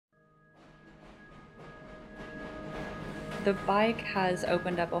The bike has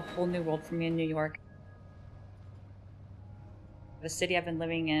opened up a whole new world for me in New York. The city I've been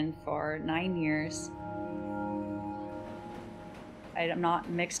living in for 9 years. I'm not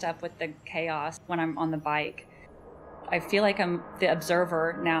mixed up with the chaos when I'm on the bike. I feel like I'm the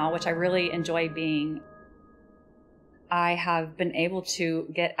observer now, which I really enjoy being. I have been able to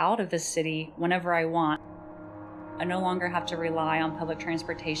get out of the city whenever I want. I no longer have to rely on public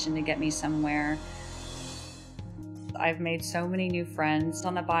transportation to get me somewhere. I've made so many new friends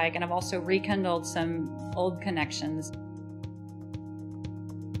on the bike, and I've also rekindled some old connections.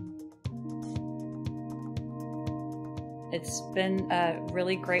 It's been a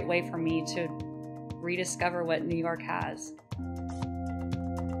really great way for me to rediscover what New York has.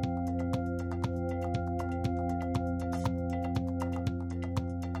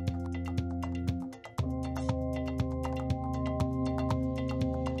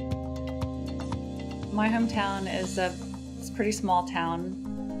 My hometown is it's a pretty small town.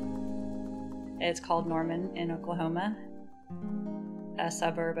 It's called Norman in Oklahoma, a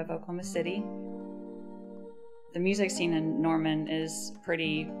suburb of Oklahoma City. The music scene in Norman is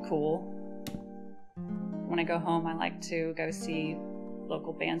pretty cool. When I go home, I like to go see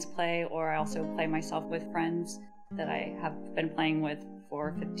local bands play, or I also play myself with friends that I have been playing with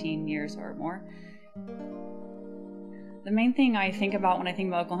for 15 years or more. The main thing I think about when I think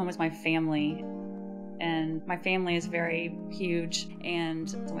about Oklahoma is my family. And my family is very huge,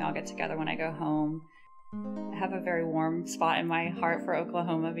 and we all get together when I go home. I have a very warm spot in my heart for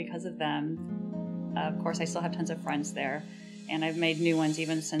Oklahoma because of them. Of course, I still have tons of friends there, and I've made new ones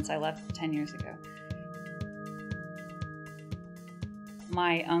even since I left 10 years ago.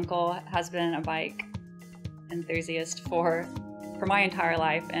 My uncle has been a bike enthusiast for my entire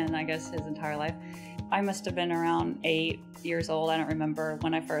life, and I guess his entire life. I must have been around 8 years old, I don't remember,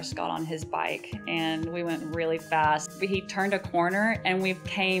 when I first got on his bike, and we went really fast. He turned a corner and we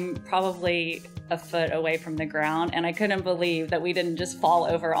came probably a foot away from the ground, and I couldn't believe that we didn't just fall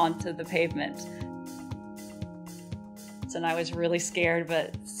over onto the pavement. And I was really scared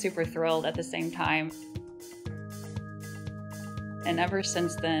but super thrilled at the same time. And ever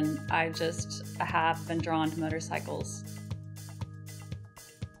since then, I have been drawn to motorcycles.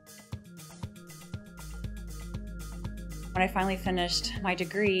 When I finally finished my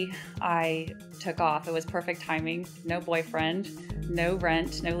degree, I took off. It was perfect timing. No boyfriend, no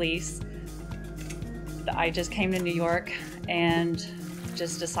rent, no lease. I just came to New York and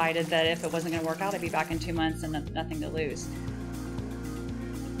just decided that if it wasn't going to work out, I'd be back in 2 months and nothing to lose.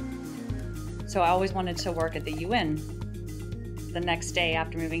 So I always wanted to work at the UN. The next day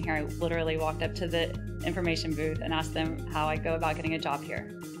after moving here, I literally walked up to the information booth and asked them how I go about getting a job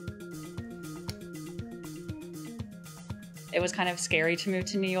here. It was kind of scary to move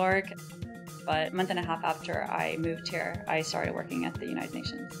to New York, but a month and a half after I moved here, I started working at the United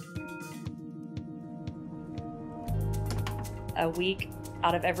Nations. A week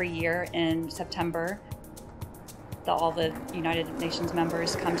out of every year in September, all the United Nations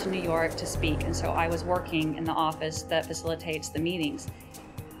members come to New York to speak, and so I was working in the office that facilitates the meetings.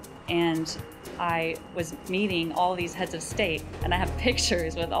 And I was meeting all these heads of state, and I have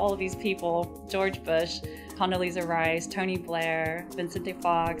pictures with all of these people: George Bush, Condoleezza Rice, Tony Blair, Vincent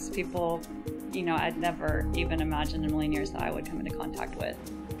Fox, people, I'd never even imagined in a million years that I would come into contact with.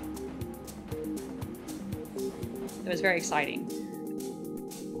 It was very exciting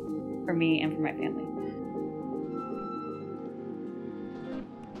for me and for my family.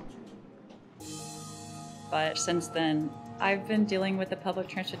 But since then, I've been dealing with the public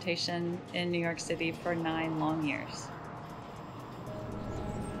transportation in New York City for 9 long years.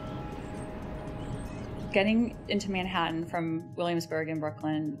 Getting into Manhattan from Williamsburg in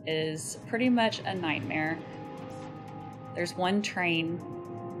Brooklyn is pretty much a nightmare. There's one train,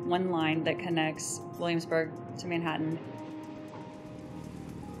 one line that connects Williamsburg to Manhattan.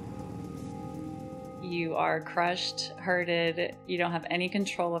 You are crushed, hurted, you don't have any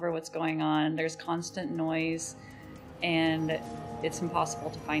control over what's going on. There's constant noise, and it's impossible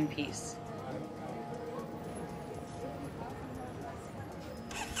to find peace.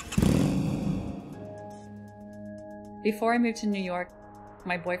 Before I moved to New York,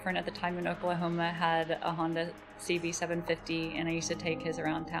 my boyfriend at the time in Oklahoma had a Honda CB750, and I used to take his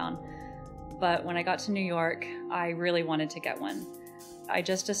around town. But when I got to New York, I really wanted to get one. I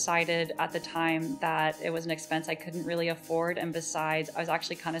just decided at the time that it was an expense I couldn't really afford, and besides, I was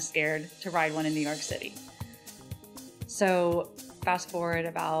actually kind of scared to ride one in New York City. So fast forward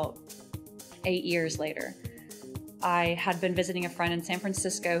about 8 years later, I had been visiting a friend in San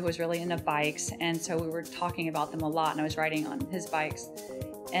Francisco who was really into bikes, and so we were talking about them a lot, and I was riding on his bikes.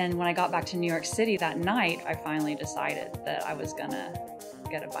 And when I got back to New York City that night, I finally decided that I was gonna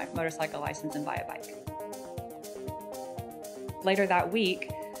get a motorcycle license and buy a bike. Later that week,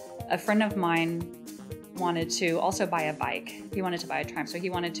 a friend of mine wanted to also buy a bike. He wanted to buy a Triumph, so he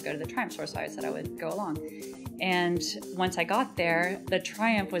wanted to go to the Triumph store, so I said I would go along. And once I got there, the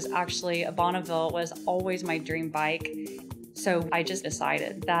Triumph was actually, a Bonneville was always my dream bike. So I just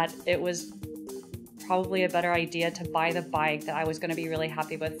decided that it was probably a better idea to buy the bike that I was gonna be really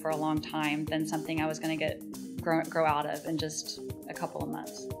happy with for a long time than something I was gonna grow out of in just a couple of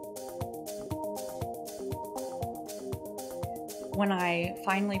months. When I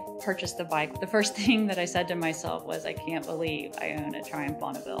finally purchased the bike, the first thing that I said to myself was, I can't believe I own a Triumph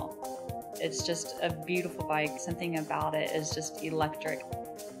Bonneville. It's just a beautiful bike. Something about it is just electric.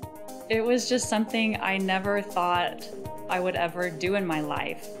 It was just something I never thought I would ever do in my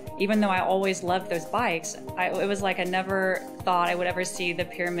life. Even though I always loved those bikes, it was like I never thought I would ever see the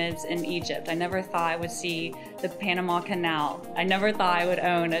pyramids in Egypt. I never thought I would see the Panama Canal. I never thought I would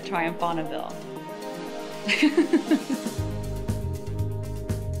own a Triumph Bonneville.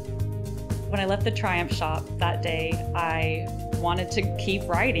 When I left the Triumph shop that day, I wanted to keep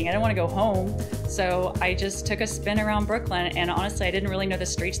riding. I didn't want to go home. So I just took a spin around Brooklyn, and honestly, I didn't really know the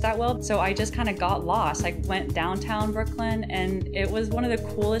streets that well. So I just kind of got lost. I went downtown Brooklyn, and it was one of the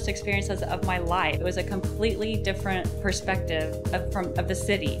coolest experiences of my life. It was a completely different perspective of the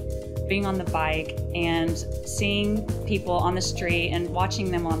city. Being on the bike and seeing people on the street and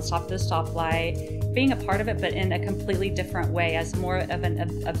watching them on the stoplight, being a part of it, but in a completely different way as more of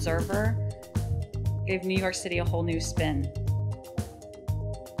an observer, gave New York City a whole new spin.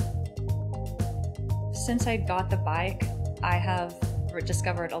 Since I got the bike, I have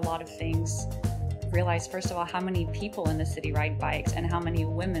discovered a lot of things. Realized, first of all, how many people in the city ride bikes and how many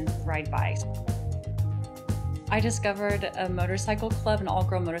women ride bikes. I discovered a motorcycle club, an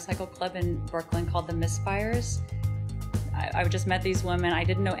all-girl motorcycle club in Brooklyn called the Misfires. I just met these women. I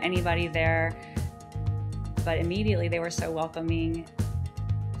didn't know anybody there, but immediately they were so welcoming.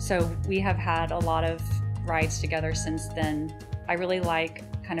 So we have had a lot of rides together since then. I really like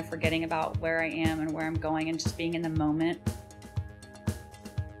kind of forgetting about where I am and where I'm going and just being in the moment.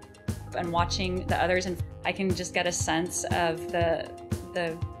 And watching the others, and I can just get a sense of the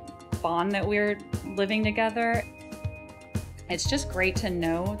bond that we're living together. It's just great to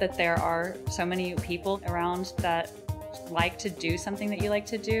know that there are so many people around that like to do something that you like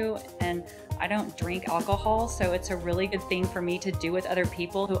to do. And I don't drink alcohol, so it's a really good thing for me to do with other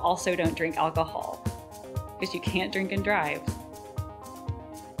people who also don't drink alcohol, because you can't drink and drive.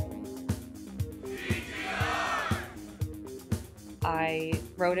 I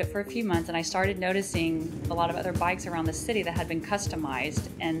rode it for a few months, and I started noticing a lot of other bikes around the city that had been customized,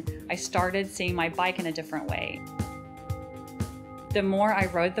 and I started seeing my bike in a different way. The more I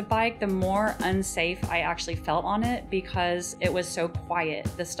rode the bike, the more unsafe I actually felt on it because it was so quiet.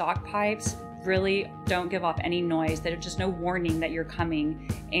 The stock pipes really don't give off any noise. There's just no warning that you're coming.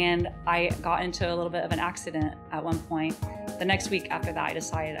 And I got into a little bit of an accident at one point. The next week after that, I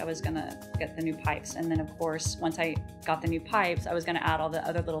decided I was gonna get the new pipes. And then of course, once I got the new pipes, I was gonna add all the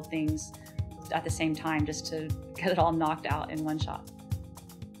other little things at the same time just to get it all knocked out in one shot.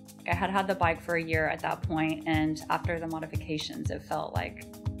 I had had the bike for a year at that point, and after the modifications, it felt like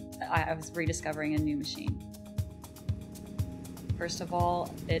I was rediscovering a new machine. First of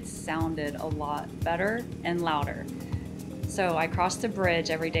all, it sounded a lot better and louder. So I crossed the bridge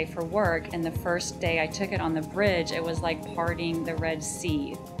every day for work, and the first day I took it on the bridge, it was like parting the Red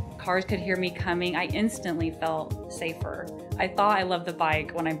Sea. Cars could hear me coming. I instantly felt safer. I thought I loved the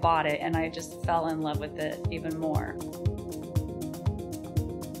bike when I bought it, and I just fell in love with it even more.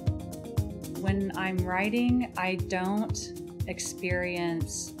 When I'm riding, I don't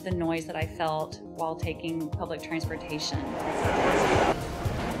experience the noise that I felt while taking public transportation.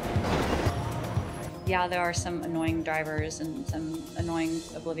 Yeah, there are some annoying drivers and some annoying,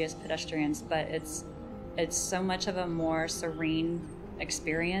 oblivious pedestrians, but it's so much of a more serene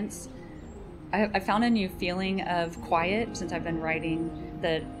experience. I found a new feeling of quiet since I've been riding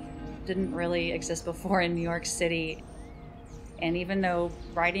that didn't really exist before in New York City. And even though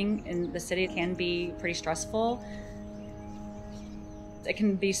riding in the city can be pretty stressful, it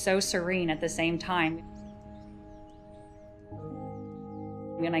can be so serene at the same time.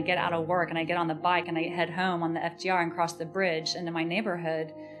 When I get out of work and I get on the bike and I head home on the FDR and cross the bridge into my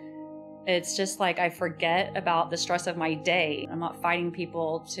neighborhood, it's just like I forget about the stress of my day. I'm not fighting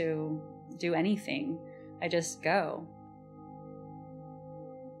people to do anything. I just go.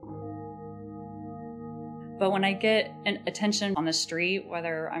 But when I get attention on the street,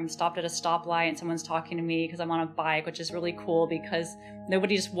 whether I'm stopped at a stoplight and someone's talking to me because I'm on a bike, which is really cool because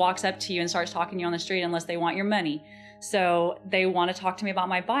nobody just walks up to you and starts talking to you on the street unless they want your money. So they want to talk to me about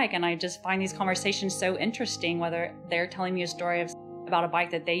my bike, and I just find these conversations so interesting, whether they're telling me a story about a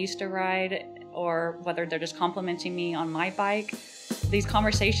bike that they used to ride or whether they're just complimenting me on my bike. These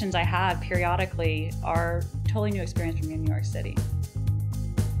conversations I have periodically are a totally new experience for me in New York City.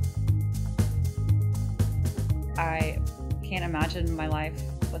 I can't imagine my life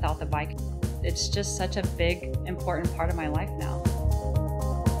without the bike. It's just such a big, important part of my life now.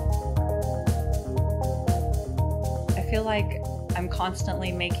 I feel like I'm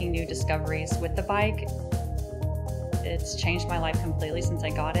constantly making new discoveries with the bike. It's changed my life completely since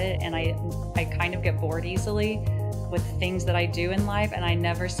I got it, and I kind of get bored easily with things that I do in life, and I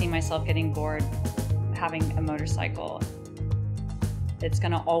never see myself getting bored having a motorcycle. It's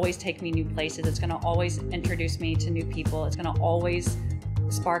gonna always take me new places. It's gonna always introduce me to new people. It's gonna always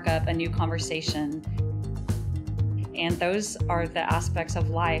spark up a new conversation. And those are the aspects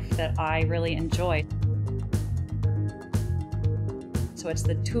of life that I really enjoy. So it's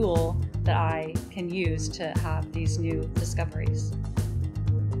the tool that I can use to have these new discoveries.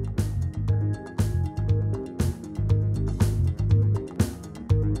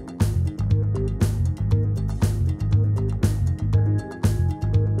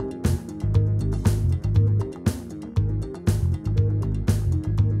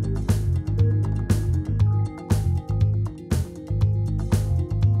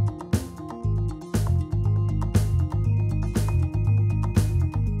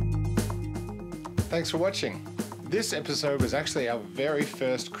 Thanks for watching. This episode was actually our very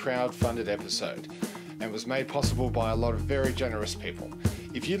first crowd-funded episode and was made possible by a lot of very generous people.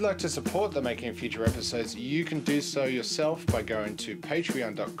 If you'd like to support the making of future episodes, you can do so yourself by going to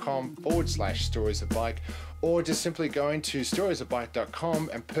patreon.com/storiesofbike, or just simply going to storiesofbike.com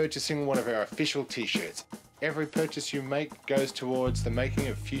and purchasing one of our official t-shirts. Every purchase you make goes towards the making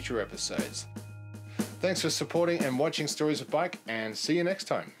of future episodes. Thanks for supporting and watching Stories of Bike, and see you next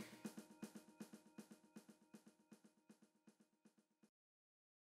time.